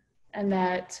together, and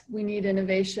that we need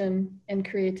innovation and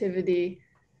creativity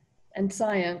and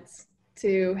science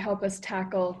to help us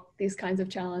tackle these kinds of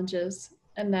challenges,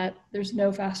 and that there's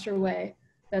no faster way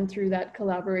than through that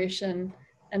collaboration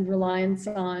and reliance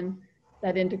on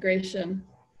that integration.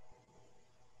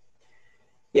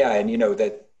 Yeah, and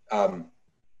that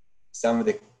some of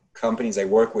the companies I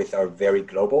work with are very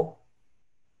global,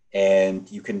 and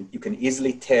you can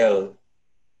easily tell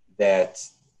that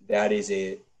is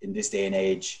in this day and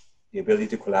age, the ability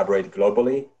to collaborate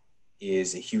globally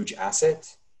is a huge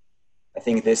asset. I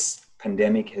think this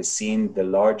pandemic has seen the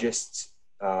largest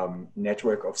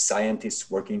network of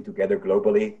scientists working together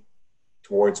globally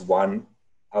towards one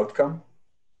outcome.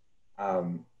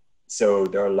 So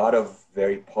there are a lot of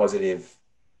very positive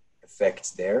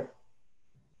effects there.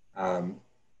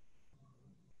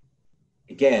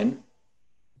 Again,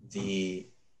 the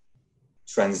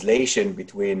translation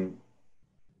between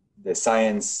the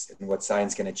science and what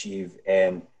science can achieve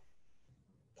and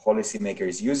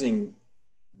policymakers using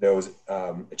those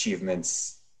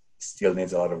achievements still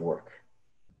needs a lot of work.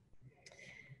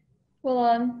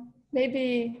 Well,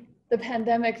 maybe the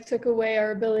pandemic took away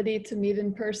our ability to meet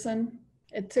in person.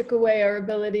 It took away our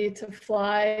ability to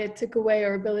fly. It took away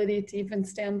our ability to even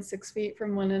stand 6 feet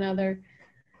from one another.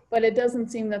 But it doesn't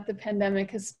seem that the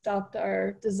pandemic has stopped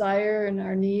our desire and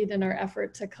our need and our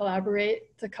effort to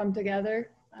collaborate, to come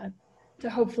together, to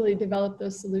hopefully develop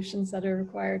those solutions that are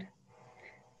required.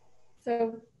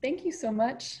 So thank you so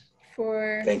much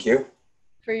for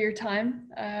your time.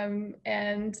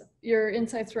 And your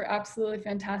insights were absolutely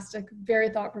fantastic, very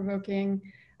thought-provoking.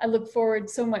 I look forward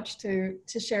so much to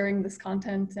sharing this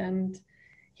content and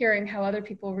hearing how other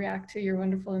people react to your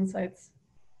wonderful insights.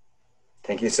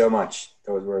 Thank you so much.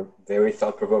 Those were very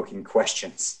thought-provoking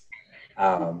questions.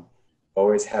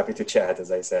 Always happy to chat,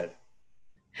 as I said.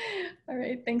 All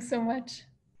right, thanks so much.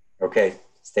 Okay,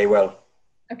 stay well.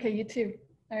 Okay, you too.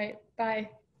 All right, bye.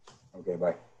 Okay,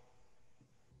 bye.